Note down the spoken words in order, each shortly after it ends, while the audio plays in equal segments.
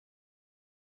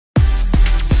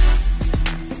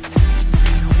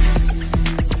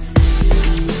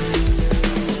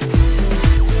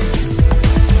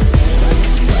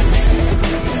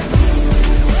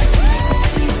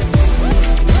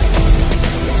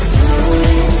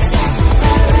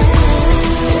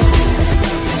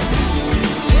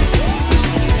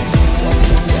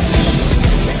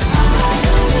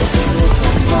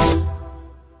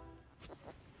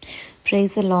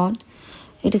Praise the Lord.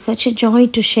 It is such a joy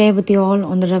to share with you all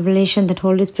on the revelation that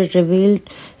Holy Spirit revealed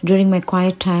during my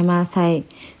quiet time. As I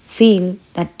feel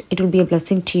that it will be a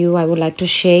blessing to you, I would like to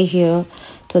share here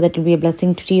so that it will be a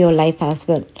blessing to your life as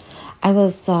well. I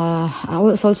was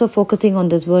also focusing on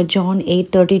this word, John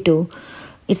 8:32.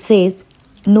 It says,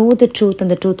 "Know the truth, and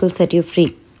the truth will set you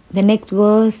free." The next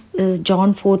verse is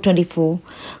John 4:24.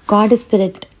 God is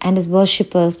spirit, and his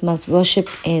worshippers must worship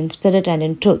in spirit and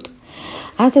in truth.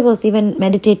 As I was even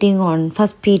meditating on 1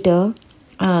 Peter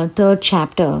 3rd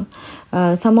chapter,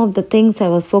 some of the things I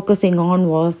was focusing on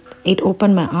was, it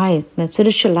opened my eyes, my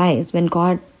spiritual eyes, when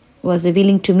God was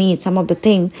revealing to me some of the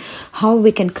things, how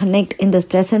we can connect in this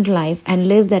present life and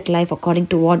live that life according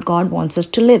to what God wants us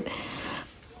to live.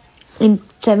 In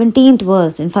 17th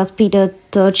verse, in 1 Peter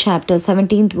 3rd chapter,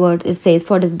 17th verse, it says,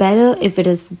 "For it is better if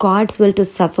it is God's will to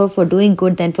suffer for doing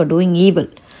good than for doing evil.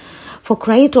 For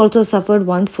Christ also suffered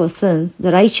once for sins,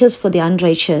 the righteous for the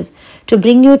unrighteous, to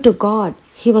bring you to God.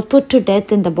 He was put to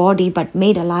death in the body, but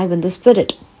made alive in the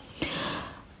spirit.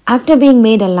 After being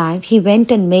made alive, he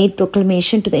went and made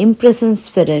proclamation to the imprisoned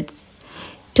spirits,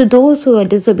 to those who were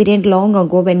disobedient long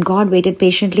ago, when God waited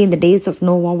patiently in the days of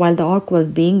Noah while the ark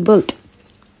was being built.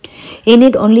 In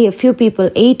it, only a few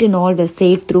people, 8 in all, were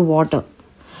saved through water.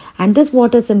 And this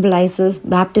water symbolizes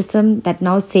baptism that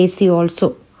now saves you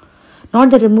also.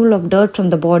 Not the removal of dirt from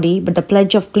the body, but the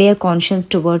pledge of clear conscience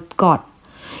towards God.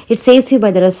 It saves you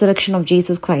by the resurrection of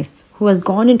Jesus Christ, who has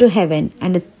gone into heaven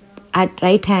and is at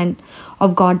right hand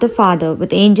of God the Father,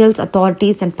 with angels,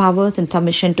 authorities, and powers in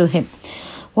submission to him."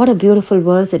 What a beautiful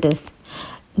verse it is.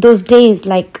 Those days,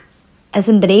 like as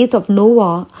in the days of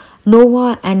Noah,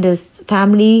 Noah and his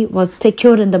family was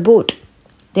secure in the boat.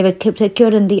 They were kept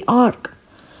secure in the ark.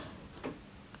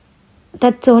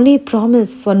 That's the only promise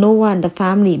for Noah and the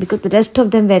family, because the rest of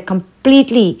them were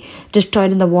completely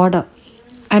destroyed in the water.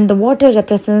 And the water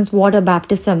represents water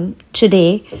baptism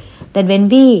today, that when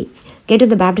we get to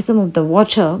the baptism of the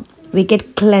water, we get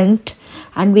cleansed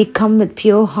and we come with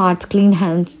pure hearts, clean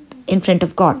hands in front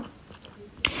of God.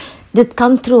 This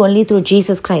comes through only through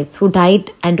Jesus Christ, who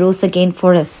died and rose again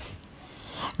for us.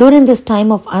 During this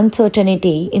time of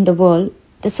uncertainty in the world,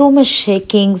 there's so much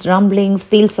shakings, rumblings,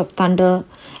 peals of thunder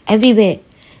everywhere.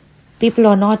 People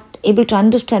are not able to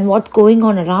understand what's going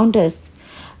on around us.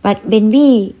 But when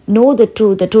we know the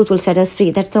truth will set us free.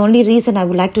 That's the only reason I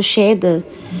would like to share this.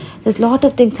 There's a lot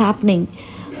of things happening.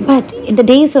 But in the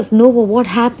days of Noah, what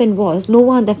happened was,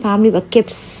 Noah and the family were kept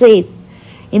safe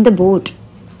in the boat.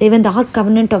 They were in the Ark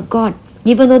Covenant of God.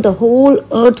 Even though the whole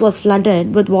earth was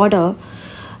flooded with water,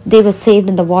 they were saved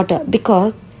in the water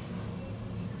because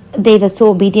they were so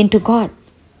obedient to God.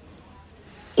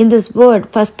 In this word,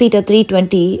 1 Peter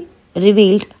 3:20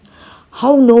 revealed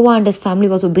how Noah and his family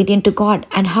was obedient to God,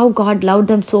 and how God loved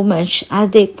them so much.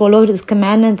 As they followed his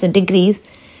commandments and decrees,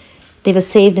 they were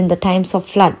saved in the times of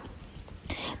flood.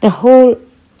 The whole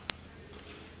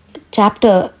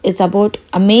chapter is about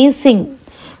amazing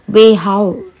way how,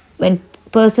 when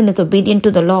person is obedient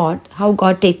to the Lord, how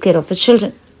God takes care of his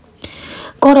children.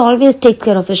 God always takes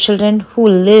care of his children who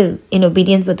live in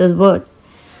obedience with his word.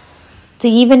 So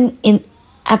even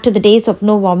after the days of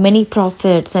Noah, many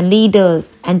prophets and leaders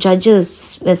and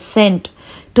judges were sent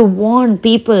to warn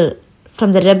people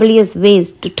from the rebellious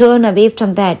ways, to turn away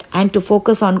from that and to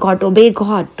focus on God, to obey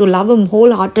God, to love him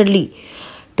wholeheartedly,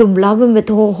 to love him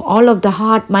with all of the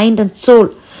heart, mind and soul.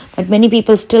 But many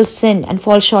people still sin and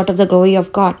fall short of the glory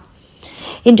of God.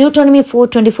 In Deuteronomy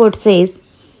 4:24 it says,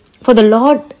 "For the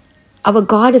Lord our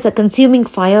God is a consuming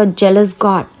fire, jealous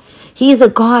God." He is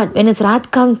a God. When his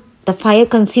wrath comes, the fire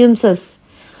consumes us.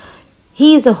 He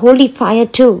is a holy fire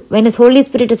too. When his Holy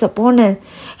Spirit is upon us,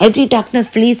 every darkness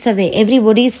flees away, every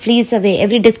worry flees away,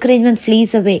 every discouragement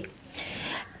flees away.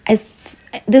 As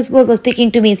this word was speaking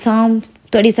to me, Psalm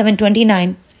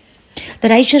 37:29. "The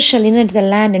righteous shall inherit the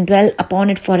land and dwell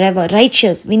upon it forever."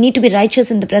 Righteous. We need to be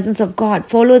righteous in the presence of God.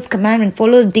 Follow his commandment,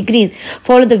 follow his decrees,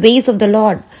 follow the ways of the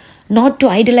Lord. Not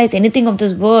to idolize anything of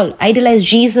this world. Idolize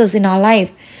Jesus in our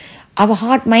life. Our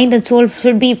heart, mind and soul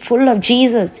should be full of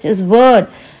Jesus, his word,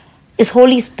 his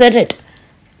Holy Spirit,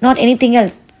 not anything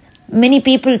else. Many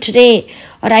people today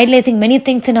are idolizing many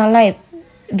things in our life.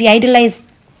 We idolize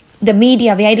the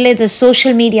media, we idolize the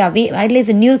social media, we idolize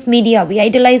the news media, we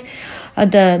idolize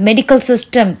the medical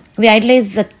system, we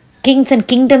idolize the kings and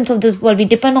kingdoms of this world. We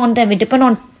depend on them, we depend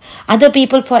on other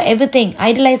people for everything,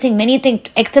 idolizing many things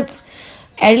except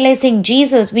idolizing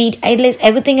Jesus. We idolize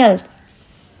everything else.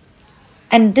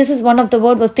 And this is one of the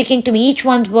word was speaking to me. Each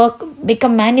one's work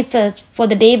become manifest, for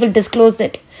the day will disclose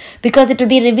it, because it will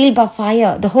be revealed by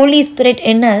fire. The Holy Spirit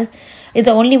in us is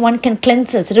the only one can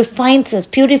cleanse us, refines us,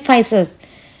 purifies us,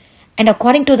 And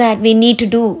according to that, we need to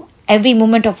do every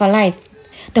moment of our life.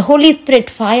 The Holy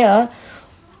Spirit fire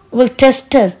will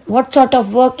test us, what sort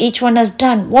of work each one has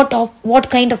done, what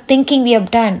kind of thinking we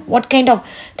have done, what kind of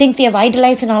things we have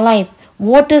idolized in our life.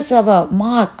 What is our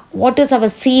mark? What is our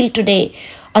seal today?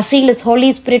 Our seal is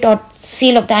Holy Spirit or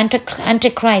seal of the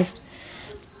Antichrist.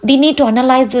 We need to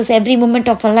analyze this every moment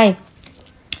of our life.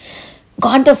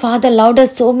 God the Father loved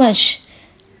us so much.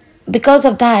 Because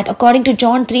of that, according to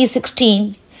John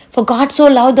 3:16, for God so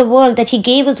loved the world that He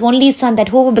gave His only Son, that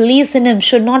whoever believes in Him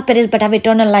should not perish but have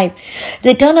eternal life. The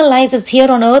eternal life is here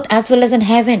on earth as well as in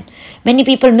heaven. Many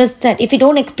people miss that. If you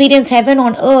don't experience heaven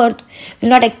on earth, you will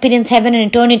not experience heaven in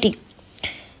eternity.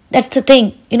 That's the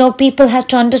thing. People have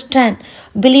to understand.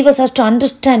 Believers have to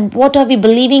understand, what are we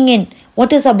believing in?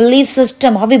 What is our belief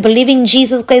system? Are we believing in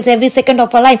Jesus Christ every second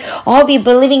of our life? Are we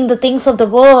believing in the things of the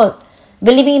world?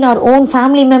 Believing in our own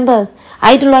family members?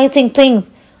 Idolizing things?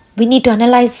 We need to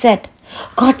analyze that.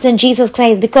 God sent Jesus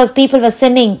Christ because people were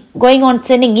sinning, going on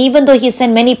sinning, even though He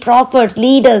sent many prophets,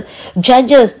 leaders,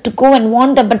 judges to go and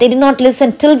warn them, but they did not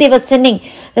listen till they were sinning.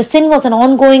 The sin was an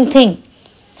ongoing thing.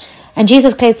 And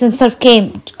Jesus Christ Himself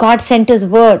came. God sent His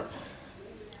word.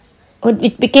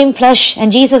 It became flesh,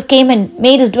 and Jesus came and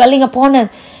made His dwelling upon us.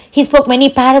 He spoke many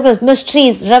parables,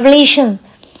 mysteries, revelations,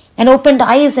 and opened the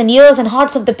eyes and ears and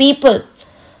hearts of the people.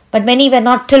 But many were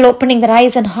not till opening their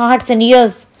eyes and hearts and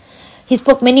ears. He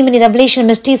spoke many revelation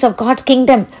mysteries of God's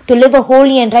kingdom, to live a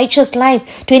holy and righteous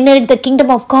life, to inherit the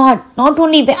kingdom of God. Not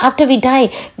only after we die,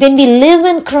 when we live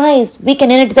in Christ, we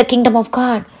can inherit the kingdom of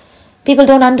God. People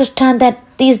don't understand that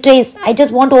these days. I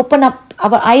just want to open up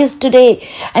our eyes today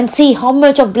and see how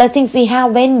much of blessings we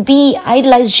have when we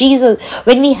idolize Jesus,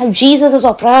 when we have Jesus as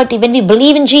our priority, when we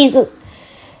believe in Jesus.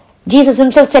 Jesus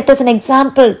Himself set us an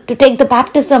example to take the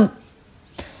baptism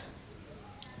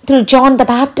through John the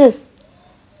Baptist.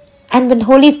 And when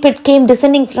Holy Spirit came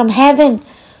descending from heaven,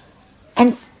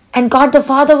 and God the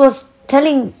Father was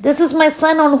telling, this is my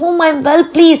Son on whom I am well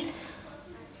pleased.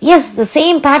 Yes, the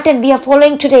same pattern we are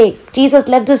following today. Jesus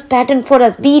left this pattern for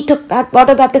us. We took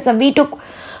water baptism. We took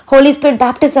Holy Spirit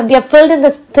baptism. We are filled in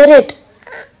the Spirit.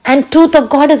 And truth of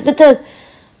God is with us.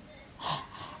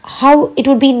 How it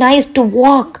would be nice to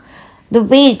walk the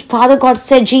way Father God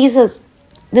said, Jesus,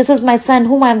 this is my Son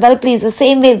whom I am well pleased. The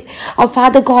same way our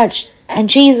Father God and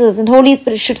Jesus and Holy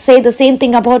Spirit should say the same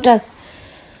thing about us.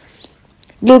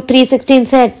 Luke 3:16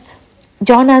 said,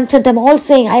 John answered them all,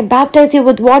 saying, I baptize you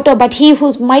with water, but He who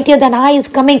is mightier than I is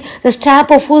coming, the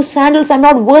strap of whose sandals I am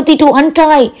not worthy to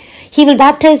untie. He will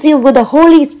baptize you with the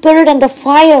Holy Spirit and the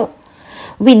fire.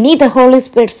 We need the Holy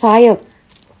Spirit fire.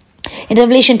 In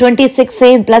Revelation 26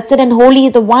 says, blessed and holy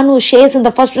is the one who shares in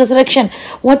the first resurrection.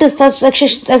 What is first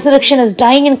resurrection? Is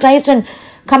dying in Christ and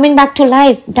coming back to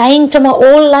life, dying from our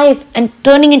old life and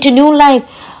turning into new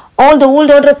life. All the old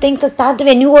order of things have passed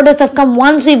away, new orders have come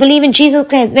once we believe in Jesus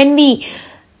Christ. When we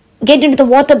get into the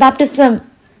water baptism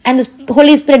and the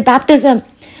Holy Spirit baptism,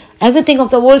 everything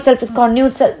of the old self is gone, new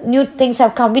things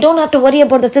have come. We don't have to worry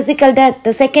about the physical death.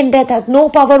 The second death has no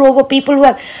power over people who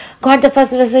have got the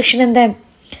first resurrection in them.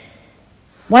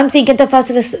 Once we get the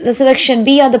first resurrection,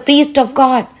 we are the priest of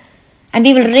God, and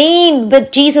we will reign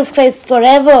with Jesus Christ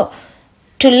forever.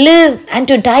 To live and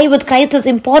to die with Christ is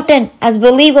important as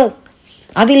believers.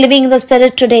 Are we living in the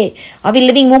Spirit today? Are we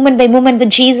living moment by moment with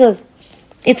Jesus?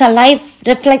 Is our life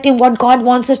reflecting what God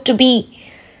wants us to be?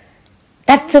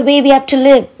 That's the way we have to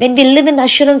live. When we live in the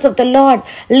assurance of the Lord,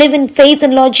 live in faith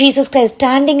in Lord Jesus Christ,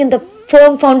 standing in the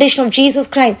firm foundation of Jesus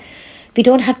Christ, we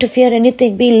don't have to fear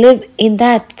anything. We live in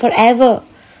that forever,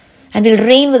 and we'll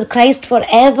reign with Christ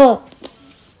forever.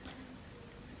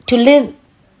 To live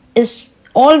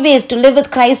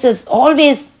with Christ is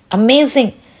always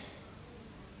amazing.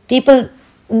 People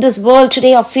in this world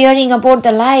today are fearing about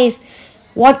the life,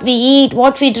 what we eat,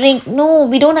 what we drink. No,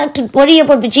 we don't have to worry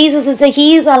about it. Jesus is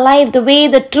He is our life, the way,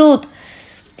 the truth.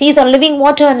 He is our living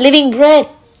water and living bread.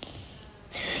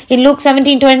 In Luke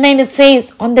 17:29 it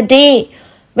says, on the day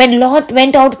when Lot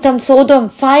went out from Sodom,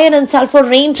 fire and sulfur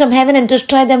rained from heaven and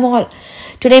destroyed them all.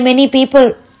 Today many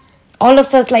people, all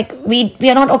of us, we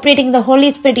are not operating the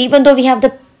Holy Spirit. Even though we have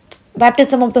the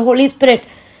baptism of the Holy Spirit,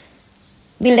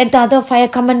 we let the other fire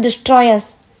come and destroy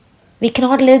us. We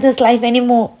cannot live this life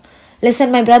anymore.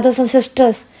 Listen, my brothers and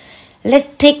sisters,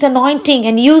 let's take the anointing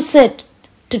and use it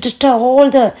to destroy all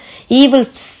the evil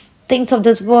things of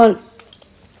this world.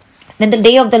 When the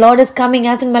day of the Lord is coming,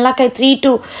 as in Malachi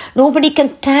 3:2, nobody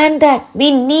can stand that.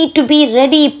 We need to be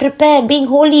ready, prepared, being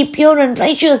holy, pure and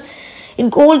righteous, in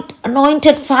gold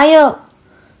anointed fire.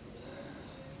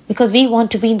 Because we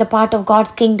want to be in the part of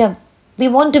God's kingdom. We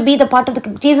want to be the part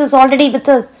of Jesus already with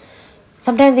us.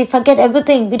 Sometimes we forget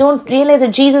everything. We don't realize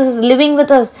that Jesus is living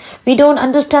with us. We don't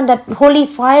understand that holy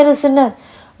fire is in us.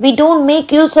 We don't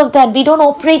make use of that. We don't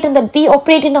operate in that. We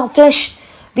operate in our flesh.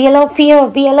 We allow fear.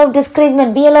 We allow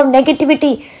discouragement. We allow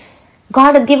negativity.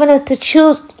 God has given us to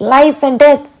choose life and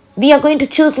death. We are going to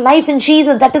choose life in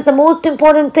Jesus. That is the most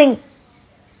important thing.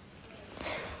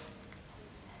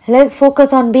 Let's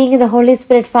focus on being in the Holy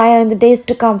Spirit fire in the days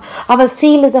to come. Our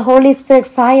seal is the Holy Spirit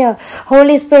fire.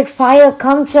 Holy Spirit fire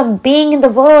comes from being in the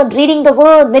Word, reading the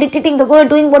Word, meditating the Word,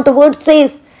 doing what the Word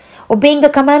says, obeying the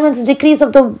commandments and decrees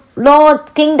of the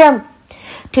Lord's kingdom,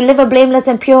 to live a blameless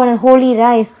and pure and holy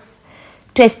life,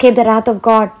 to escape the wrath of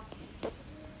God.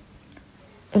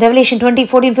 Revelation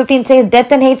 20:14-15 says,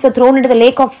 death and hate were thrown into the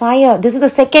lake of fire. This is the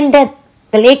second death,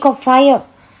 the lake of fire.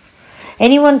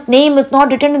 Anyone's name is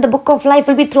not written in the book of life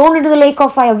will be thrown into the lake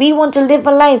of fire. We want to live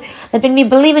a life that when we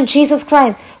believe in Jesus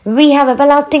Christ, we have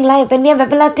everlasting life. When we have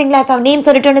everlasting life, our names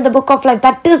are written in the book of life.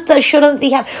 That is the assurance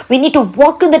we have. We need to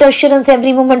walk in that assurance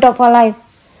every moment of our life.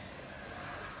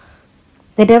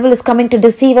 The devil is coming to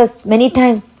deceive us many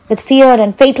times with fear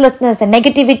and faithlessness and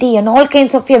negativity and all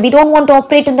kinds of fear. We don't want to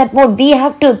operate in that mode. We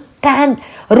have to stand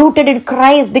rooted in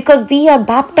Christ because we are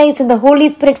baptized in the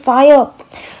Holy Spirit fire.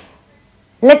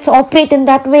 Let's operate in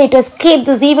that way to escape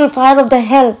this evil fire of the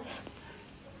hell.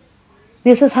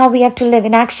 This is how we have to live.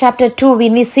 In Acts chapter 2,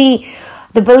 when we see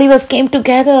the believers came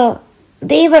together,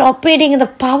 they were operating in the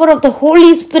power of the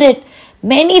Holy Spirit.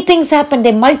 Many things happened.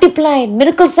 They multiplied.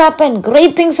 Miracles happened.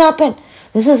 Great things happened.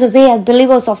 This is the way as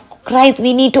believers of Christ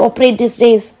we need to operate these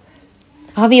days.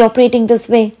 Are we operating this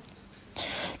way?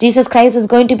 Jesus Christ is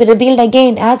going to be revealed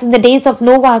again as in the days of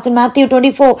Noah. In Matthew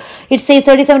 24, it says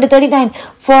 37-39.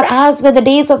 For as were the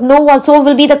days of Noah, so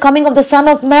will be the coming of the Son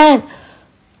of Man.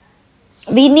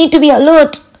 We need to be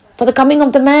alert for the coming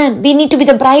of the man. We need to be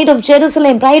the bride of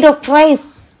Jerusalem, bride of Christ.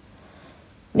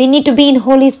 We need to be in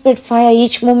Holy Spirit fire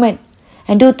each moment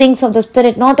and do things of the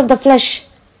Spirit, not of the flesh.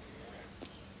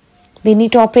 We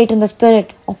need to operate in the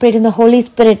Spirit, operate in the Holy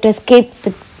Spirit to escape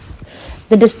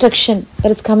the destruction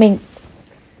that is coming.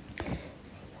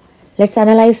 Let's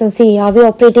analyze and see, are we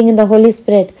operating in the Holy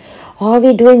Spirit? Are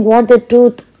we doing what the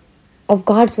truth of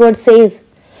God's word says?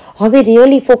 Are we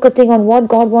really focusing on what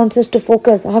God wants us to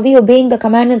focus? Are we obeying the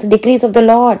commandments and decrees of the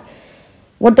Lord?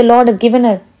 What the Lord has given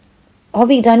us? Are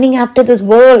we running after this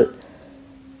world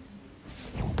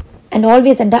and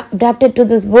always adapted to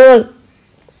this world?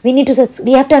 We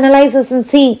have to analyze this and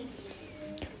see.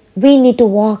 We need to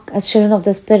walk as children of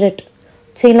the Spirit,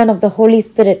 children of the Holy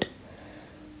Spirit.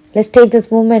 Let's take this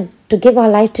moment to give our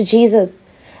life to Jesus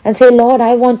and say, Lord,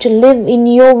 I want to live in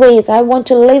your ways. I want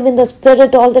to live in the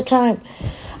Spirit all the time.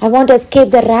 I want to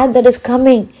escape the wrath that is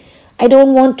coming. I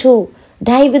don't want to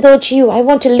die without you. I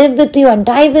want to live with you and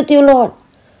die with you, Lord.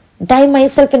 Die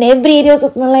myself in every area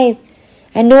of my life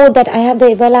and know that I have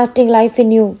the everlasting life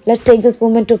in you. Let's take this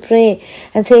moment to pray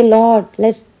and say, Lord,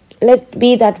 let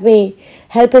be that way.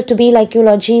 Help us to be like you,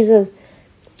 Lord Jesus.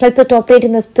 Help us to operate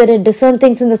in the Spirit, discern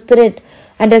things in the Spirit,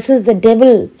 and resist the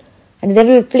devil. And the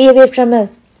devil will flee away from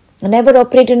us. And never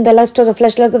operate in the lust of the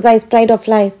flesh, lust of the eyes, pride of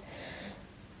life.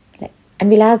 And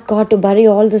we'll ask God to bury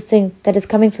all these things that is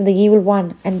coming from the evil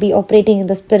one and be operating in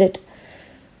the Spirit.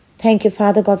 Thank you,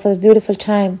 Father God, for this beautiful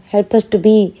time. Help us to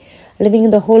be living in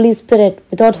the Holy Spirit.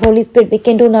 Without Holy Spirit, we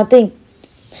can do nothing.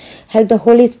 Help the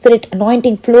Holy Spirit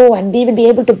anointing flow and we will be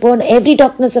able to burn every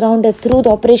darkness around us through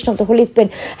the operation of the Holy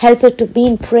Spirit. Help us to be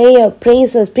in prayer,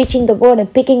 praises, preaching the word and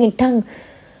speaking in tongue.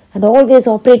 And always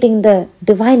operating the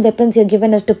divine weapons you have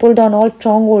given us to pull down all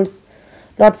strongholds.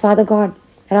 Lord Father God,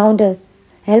 around us.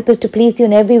 Help us to please you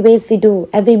in every ways we do.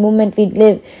 Every moment we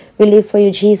live for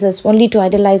you, Jesus. Only to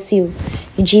idolize you.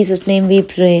 In Jesus' name we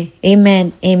pray.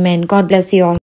 Amen. Amen. God bless you all.